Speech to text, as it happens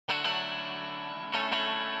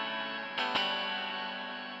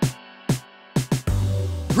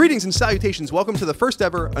Greetings and salutations. Welcome to the first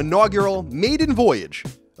ever inaugural maiden voyage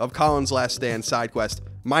of Colin's Last Stand side quest.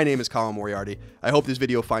 My name is Colin Moriarty. I hope this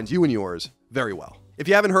video finds you and yours very well. If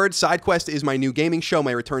you haven't heard, Side Quest is my new gaming show, my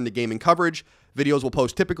return to gaming coverage. Videos will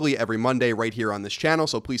post typically every Monday right here on this channel,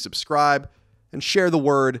 so please subscribe and share the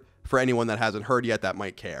word for anyone that hasn't heard yet that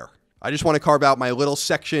might care. I just want to carve out my little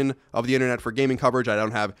section of the internet for gaming coverage. I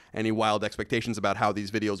don't have any wild expectations about how these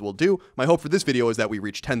videos will do. My hope for this video is that we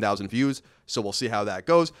reach 10,000 views, so we'll see how that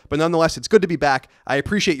goes. But nonetheless, it's good to be back. I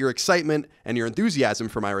appreciate your excitement and your enthusiasm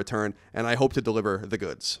for my return, and I hope to deliver the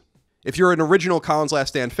goods. If you're an original Colin's Last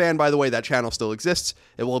Stand fan, by the way, that channel still exists.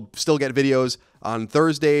 It will still get videos on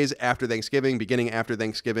Thursdays after Thanksgiving, beginning after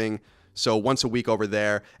Thanksgiving, so once a week over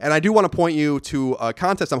there. And I do want to point you to a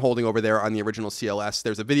contest I'm holding over there on the original CLS.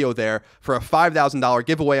 There's a video there for a $5,000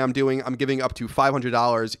 giveaway I'm doing. I'm giving up to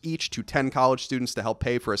 $500 each to 10 college students to help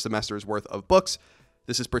pay for a semester's worth of books.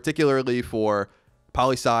 This is particularly for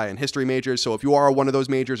poli-sci and history majors, so if you are one of those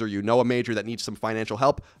majors or you know a major that needs some financial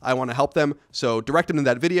help, I want to help them. So direct them to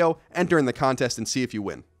that video, enter in the contest, and see if you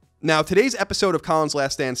win. Now, today's episode of Colin's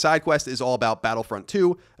Last Stand side quest is all about Battlefront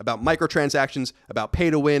II, about microtransactions, about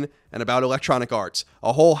pay to win, and about electronic arts.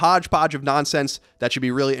 A whole hodgepodge of nonsense that should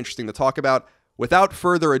be really interesting to talk about. Without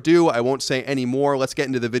further ado, I won't say any more. Let's get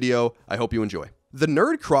into the video. I hope you enjoy. The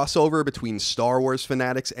nerd crossover between Star Wars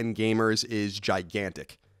fanatics and gamers is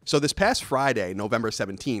gigantic. So this past Friday, November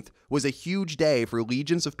 17th, was a huge day for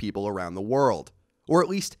legions of people around the world. Or at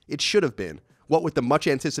least it should have been, what with the much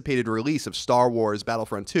anticipated release of Star Wars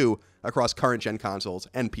Battlefront II across current gen consoles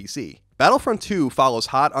and PC. Battlefront II follows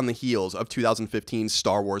hot on the heels of 2015's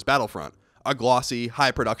Star Wars Battlefront, a glossy,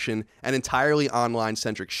 high production, and entirely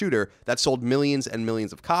online-centric shooter that sold millions and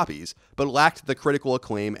millions of copies, but lacked the critical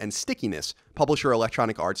acclaim and stickiness publisher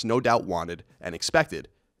Electronic Arts no doubt wanted and expected.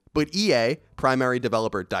 But EA, primary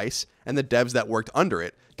developer DICE, and the devs that worked under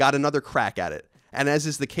it got another crack at it. And as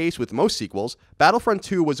is the case with most sequels,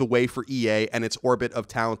 Battlefront II was a way for EA and its orbit of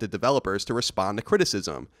talented developers to respond to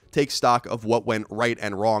criticism, take stock of what went right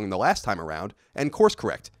and wrong the last time around, and course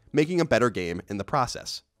correct, making a better game in the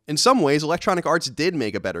process. In some ways, Electronic Arts did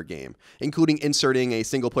make a better game, including inserting a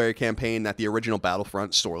single-player campaign that the original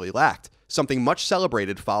Battlefront sorely lacked, something much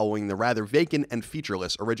celebrated following the rather vacant and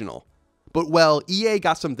featureless original. But well, EA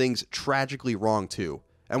got some things tragically wrong too.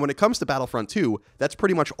 And when it comes to Battlefront 2, that's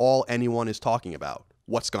pretty much all anyone is talking about.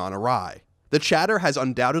 What's gone awry? The chatter has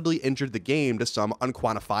undoubtedly injured the game to some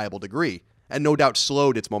unquantifiable degree, and no doubt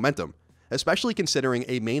slowed its momentum, especially considering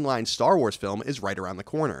a mainline Star Wars film is right around the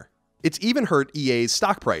corner. It's even hurt EA's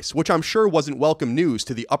stock price, which I'm sure wasn't welcome news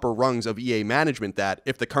to the upper rungs of EA management that,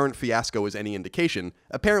 if the current fiasco is any indication,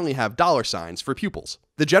 apparently have dollar signs for pupils.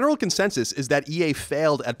 The general consensus is that EA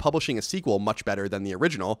failed at publishing a sequel much better than the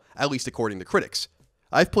original, at least according to critics.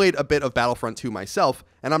 I've played a bit of Battlefront 2 myself,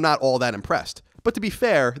 and I'm not all that impressed. But to be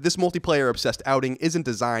fair, this multiplayer-obsessed outing isn't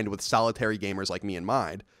designed with solitary gamers like me in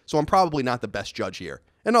mind, so I'm probably not the best judge here.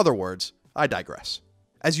 In other words, I digress.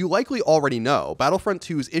 As you likely already know, Battlefront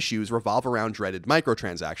 2's issues revolve around dreaded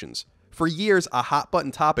microtransactions. For years, a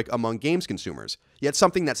hot-button topic among games consumers, yet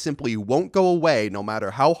something that simply won't go away no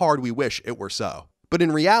matter how hard we wish it were so. But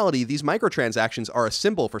in reality, these microtransactions are a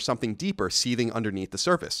symbol for something deeper seething underneath the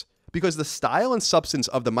surface. Because the style and substance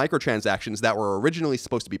of the microtransactions that were originally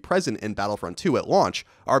supposed to be present in Battlefront 2 at launch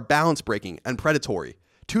are balance-breaking and predatory.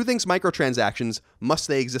 Two things microtransactions, must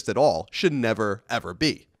they exist at all, should never, ever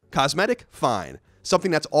be. Cosmetic? Fine.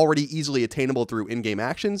 Something that's already easily attainable through in-game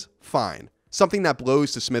actions? Fine. Something that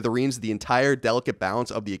blows to smithereens the entire delicate balance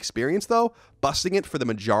of the experience though, busting it for the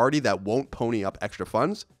majority that won't pony up extra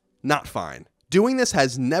funds? Not fine. Doing this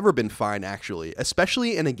has never been fine actually,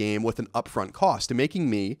 especially in a game with an upfront cost, making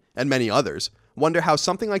me, and many others, wonder how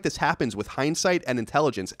something like this happens with hindsight and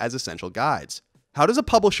intelligence as essential guides. How does a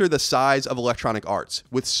publisher the size of Electronic Arts,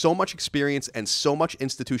 with so much experience and so much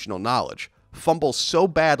institutional knowledge, fumble so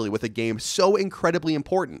badly with a game so incredibly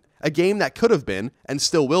important, a game that could have been, and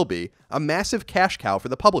still will be, a massive cash cow for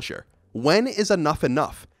the publisher? When is enough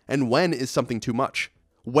enough, and when is something too much?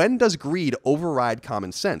 When does greed override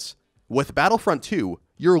common sense? With Battlefront 2,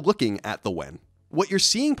 you're looking at the when. What you're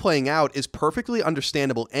seeing playing out is perfectly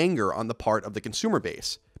understandable anger on the part of the consumer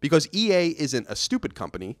base, because EA isn't a stupid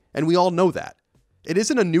company, and we all know that. It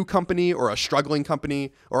isn't a new company or a struggling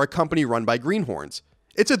company or a company run by greenhorns.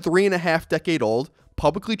 It's a 3.5-decade-old,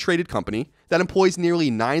 publicly traded company that employs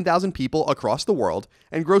nearly 9,000 people across the world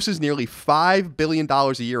and grosses nearly $5 billion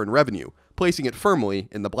a year in revenue, placing it firmly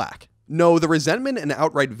in the black. No, the resentment and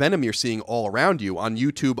outright venom you're seeing all around you on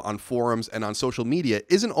YouTube, on forums, and on social media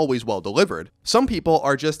isn't always well delivered. Some people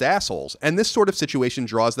are just assholes, and this sort of situation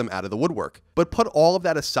draws them out of the woodwork. But put all of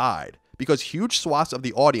that aside, because huge swaths of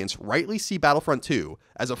the audience rightly see Battlefront 2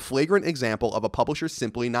 as a flagrant example of a publisher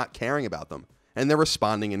simply not caring about them, and they're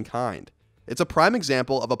responding in kind. It's a prime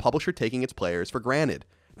example of a publisher taking its players for granted,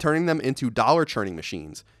 turning them into dollar-churning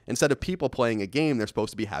machines, instead of people playing a game they're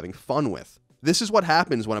supposed to be having fun with. This is what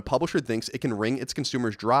happens when a publisher thinks it can wring its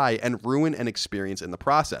consumers dry and ruin an experience in the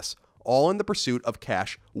process, all in the pursuit of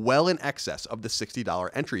cash well in excess of the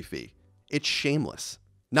 $60 entry fee. It's shameless.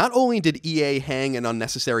 Not only did EA hang an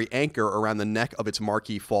unnecessary anchor around the neck of its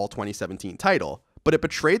marquee fall 2017 title, but it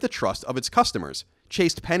betrayed the trust of its customers,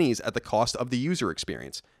 chased pennies at the cost of the user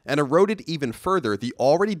experience, and eroded even further the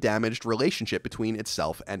already damaged relationship between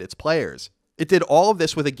itself and its players. It did all of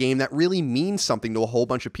this with a game that really means something to a whole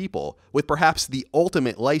bunch of people, with perhaps the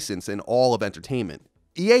ultimate license in all of entertainment.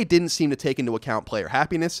 EA didn't seem to take into account player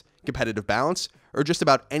happiness, competitive balance, or just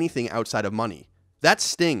about anything outside of money. That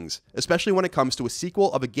stings, especially when it comes to a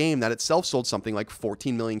sequel of a game that itself sold something like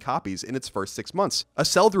 14 million copies in its first 6 months, a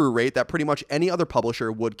sell-through rate that pretty much any other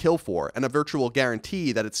publisher would kill for, and a virtual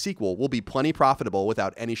guarantee that its sequel will be plenty profitable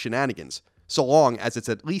without any shenanigans, so long as it's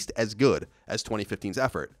at least as good as 2015's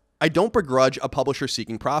effort. I don't begrudge a publisher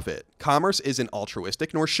seeking profit. Commerce isn't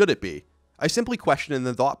altruistic, nor should it be. I simply question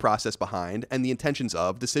the thought process behind and the intentions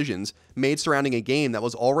of decisions made surrounding a game that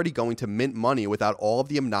was already going to mint money without all of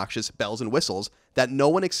the obnoxious bells and whistles that no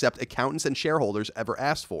one except accountants and shareholders ever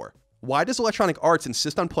asked for. Why does Electronic Arts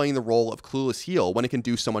insist on playing the role of clueless heel when it can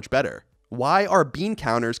do so much better? Why are bean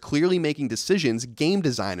counters clearly making decisions game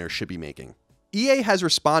designers should be making? EA has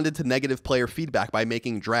responded to negative player feedback by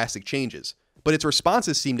making drastic changes, but its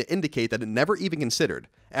responses seem to indicate that it never even considered,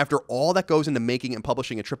 after all that goes into making and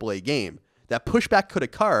publishing a AAA game, that pushback could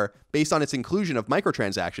occur based on its inclusion of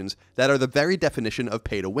microtransactions that are the very definition of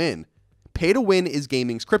pay to win. Pay to win is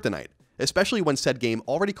gaming's kryptonite, especially when said game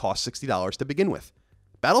already costs $60 to begin with.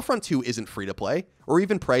 Battlefront 2 isn't free to play, or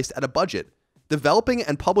even priced at a budget. Developing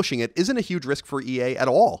and publishing it isn't a huge risk for EA at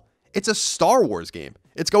all. It's a Star Wars game.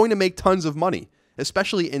 It's going to make tons of money,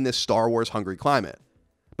 especially in this Star Wars hungry climate.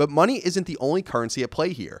 But money isn't the only currency at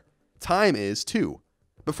play here. Time is too.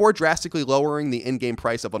 Before drastically lowering the in-game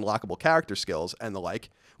price of unlockable character skills and the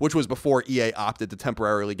like, which was before EA opted to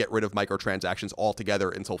temporarily get rid of microtransactions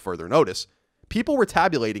altogether until further notice, people were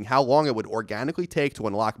tabulating how long it would organically take to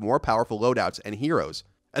unlock more powerful loadouts and heroes,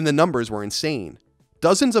 and the numbers were insane.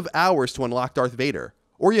 Dozens of hours to unlock Darth Vader,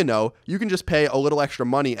 or you can just pay a little extra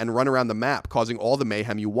money and run around the map causing all the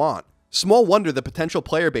mayhem you want. Small wonder the potential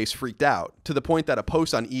player base freaked out, to the point that a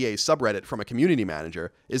post on EA's subreddit from a community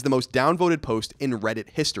manager is the most downvoted post in Reddit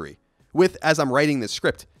history, with, as I'm writing this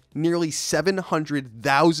script, nearly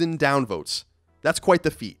 700,000 downvotes. That's quite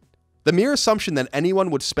the feat. The mere assumption that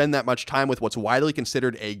anyone would spend that much time with what's widely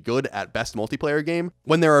considered a good at best multiplayer game,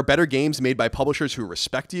 when there are better games made by publishers who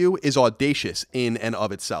respect you, is audacious in and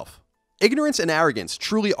of itself. Ignorance and arrogance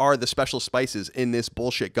truly are the special spices in this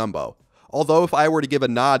bullshit gumbo. Although if I were to give a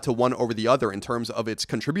nod to one over the other in terms of its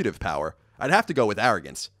contributive power, I'd have to go with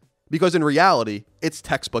arrogance. Because in reality, it's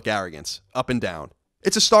textbook arrogance, up and down.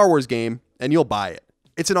 It's a Star Wars game, and you'll buy it.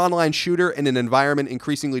 It's an online shooter in an environment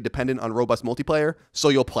increasingly dependent on robust multiplayer, so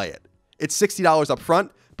you'll play it. It's $60 up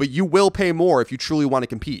front, but you will pay more if you truly want to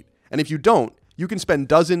compete. And if you don't, you can spend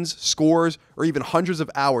dozens, scores, or even hundreds of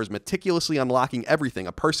hours meticulously unlocking everything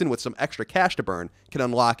a person with some extra cash to burn can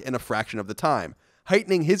unlock in a fraction of the time,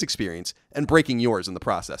 heightening his experience and breaking yours in the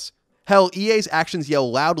process. Hell, EA's actions yell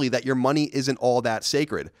loudly that your money isn't all that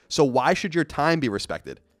sacred, so why should your time be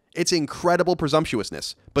respected? It's incredible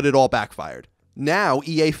presumptuousness, but it all backfired. Now,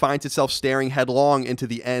 EA finds itself staring headlong into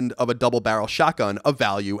the end of a double-barrel shotgun of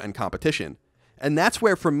value and competition. And that's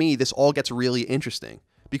where, for me, this all gets really interesting,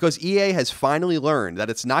 because EA has finally learned that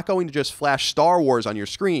it's not going to just flash Star Wars on your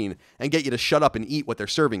screen and get you to shut up and eat what they're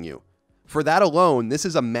serving you. For that alone, this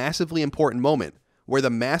is a massively important moment, where the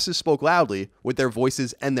masses spoke loudly with their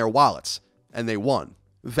voices and their wallets, and they won.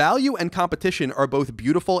 Value and competition are both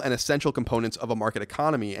beautiful and essential components of a market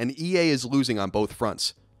economy, and EA is losing on both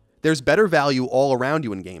fronts. There's better value all around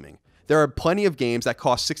you in gaming. There are plenty of games that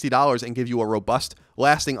cost $60 and give you a robust,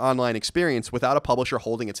 lasting online experience without a publisher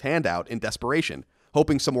holding its hand out in desperation,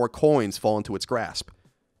 hoping some more coins fall into its grasp.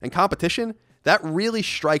 And competition? That really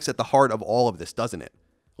strikes at the heart of all of this, doesn't it?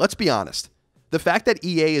 Let's be honest. The fact that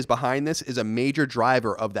EA is behind this is a major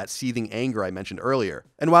driver of that seething anger I mentioned earlier.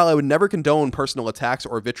 And while I would never condone personal attacks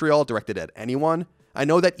or vitriol directed at anyone, I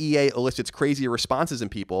know that EA elicits crazy responses in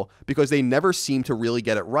people because they never seem to really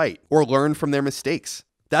get it right or learn from their mistakes.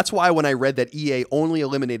 That's why when I read that EA only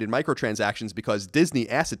eliminated microtransactions because Disney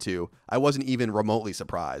asked it to, I wasn't even remotely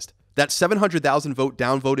surprised. That 700,000 vote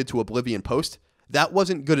downvoted to oblivion post, that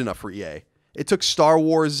wasn't good enough for EA. It took Star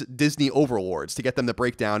Wars Disney overlords to get them to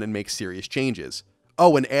break down and make serious changes.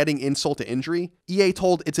 Oh, and adding insult to injury, EA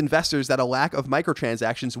told its investors that a lack of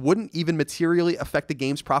microtransactions wouldn't even materially affect the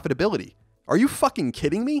game's profitability. Are you fucking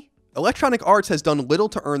kidding me? Electronic Arts has done little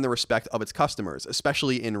to earn the respect of its customers,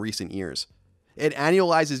 especially in recent years. It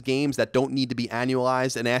annualizes games that don't need to be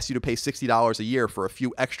annualized and asks you to pay $60 a year for a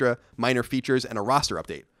few extra minor features and a roster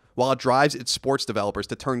update, while it drives its sports developers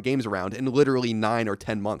to turn games around in literally 9 or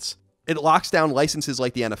 10 months. It locks down licenses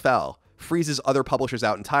like the NFL, freezes other publishers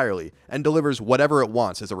out entirely, and delivers whatever it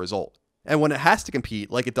wants as a result. And when it has to compete,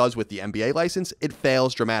 like it does with the NBA license, it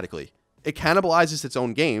fails dramatically. It cannibalizes its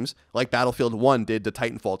own games, like Battlefield 1 did to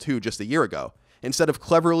Titanfall 2 just a year ago, instead of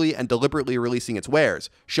cleverly and deliberately releasing its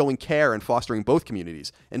wares, showing care and fostering both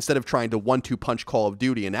communities, instead of trying to 1-2 punch Call of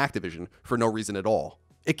Duty and Activision for no reason at all.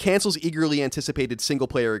 It cancels eagerly anticipated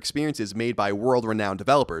single-player experiences made by world-renowned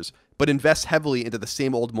developers, but invests heavily into the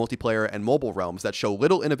same old multiplayer and mobile realms that show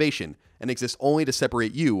little innovation and exist only to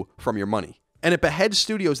separate you from your money. And it beheads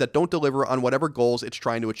studios that don't deliver on whatever goals it's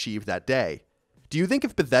trying to achieve that day. Do you think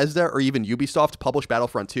if Bethesda or even Ubisoft published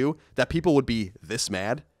Battlefront 2, that people would be this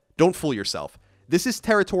mad? Don't fool yourself. This is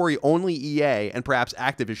territory only EA and perhaps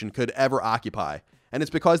Activision could ever occupy, and it's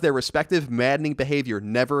because their respective maddening behavior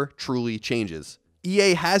never truly changes.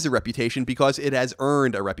 EA has a reputation because it has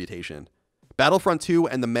earned a reputation. Battlefront 2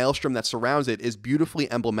 and the maelstrom that surrounds it is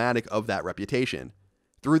beautifully emblematic of that reputation.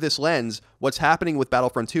 Through this lens, what's happening with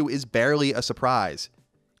Battlefront 2 is barely a surprise.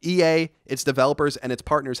 EA, its developers, and its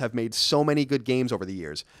partners have made so many good games over the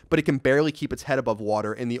years, but it can barely keep its head above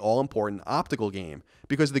water in the all-important optical game,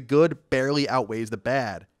 because the good barely outweighs the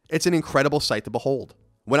bad. It's an incredible sight to behold.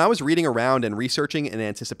 When I was reading around and researching in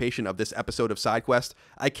anticipation of this episode of SideQuest,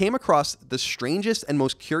 I came across the strangest and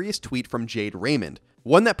most curious tweet from Jade Raymond,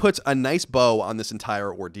 one that puts a nice bow on this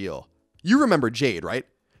entire ordeal. You remember Jade, right?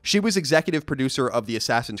 She was executive producer of the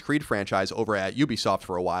Assassin's Creed franchise over at Ubisoft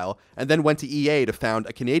for a while, and then went to EA to found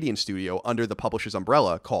a Canadian studio under the publisher's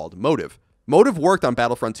umbrella called Motive. Motive worked on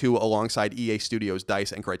Battlefront 2 alongside EA Studios,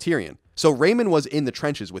 DICE, and Criterion, so Raymond was in the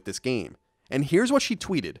trenches with this game. And here's what she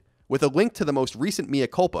tweeted, with a link to the most recent mea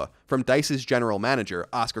culpa from DICE's general manager,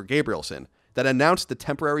 Oscar Gabrielson, that announced the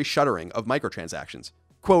temporary shuttering of microtransactions.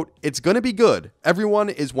 Quote, "It's gonna be good. Everyone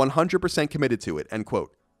is 100% committed to it," end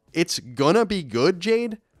quote. It's gonna be good,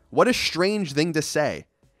 Jade? What a strange thing to say.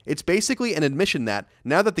 It's basically an admission that,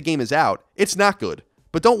 now that the game is out, it's not good.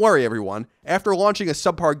 But don't worry, everyone. After launching a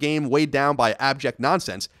subpar game weighed down by abject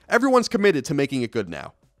nonsense, everyone's committed to making it good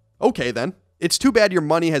now. Okay, then. It's too bad your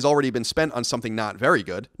money has already been spent on something not very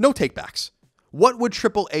good. No takebacks. What would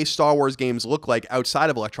AAA Star Wars games look like outside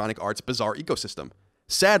of Electronic Arts' bizarre ecosystem?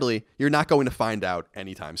 Sadly, you're not going to find out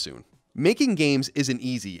anytime soon. Making games isn't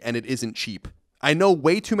easy, and it isn't cheap. I know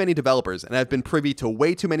way too many developers, and I've been privy to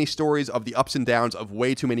way too many stories of the ups and downs of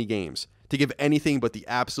way too many games, to give anything but the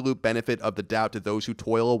absolute benefit of the doubt to those who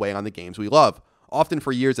toil away on the games we love, often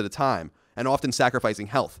for years at a time, and often sacrificing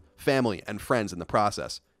health, family, and friends in the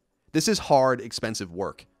process. This is hard, expensive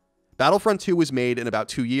work. Battlefront 2 was made in about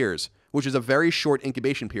 2 years, which is a very short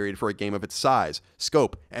incubation period for a game of its size,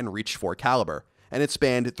 scope, and reach for caliber, and it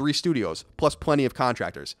spanned 3 studios, plus plenty of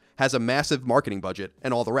contractors, has a massive marketing budget,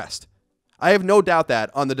 and all the rest. I have no doubt that,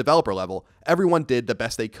 on the developer level, everyone did the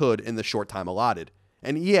best they could in the short time allotted,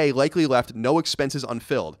 and EA likely left no expenses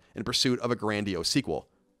unfilled in pursuit of a grandiose sequel.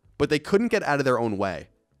 But they couldn't get out of their own way.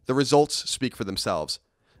 The results speak for themselves.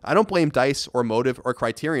 I don't blame DICE or Motive or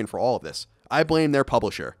Criterion for all of this. I blame their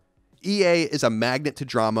publisher. EA is a magnet to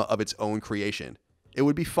drama of its own creation. It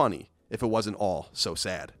would be funny if it wasn't all so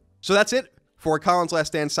sad. So that's it for Colin's Last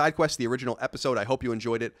Stand SideQuest, the original episode. I hope you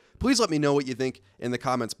enjoyed it. Please let me know what you think in the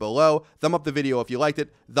comments below. Thumb up the video if you liked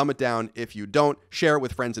it. Thumb it down if you don't. Share it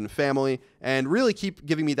with friends and family. And really keep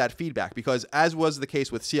giving me that feedback, because as was the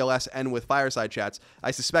case with CLS and with Fireside Chats,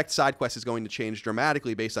 I suspect SideQuest is going to change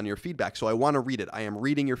dramatically based on your feedback. So I want to read it. I am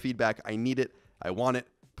reading your feedback. I need it. I want it.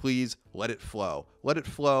 Please let it flow. Let it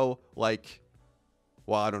flow like...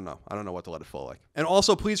 well, I don't know. I don't know what to let it flow like. And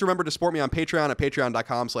also, please remember to support me on Patreon at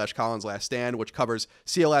patreon.com/ColinsLastStand, which covers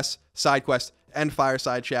CLS, SideQuest, and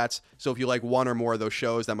Fireside Chats. So if you like one or more of those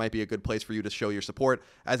shows, that might be a good place for you to show your support.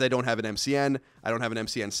 As I don't have an MCN, I don't have an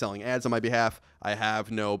MCN selling ads on my behalf. I have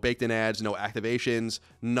no baked-in ads, no activations,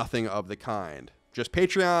 nothing of the kind. Just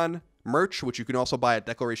Patreon, merch, which you can also buy at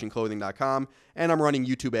declarationclothing.com, and I'm running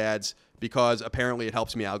YouTube ads because apparently it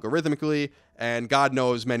helps me algorithmically, and God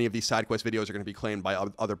knows many of these SideQuest videos are going to be claimed by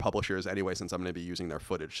other publishers anyway, since I'm going to be using their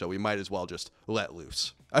footage, so we might as well just let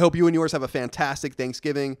loose. I hope you and yours have a fantastic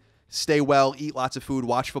Thanksgiving. Stay well, eat lots of food,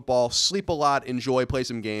 watch football, sleep a lot, enjoy, play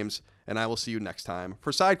some games, and I will see you next time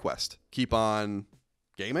for SideQuest. Keep on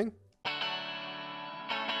gaming?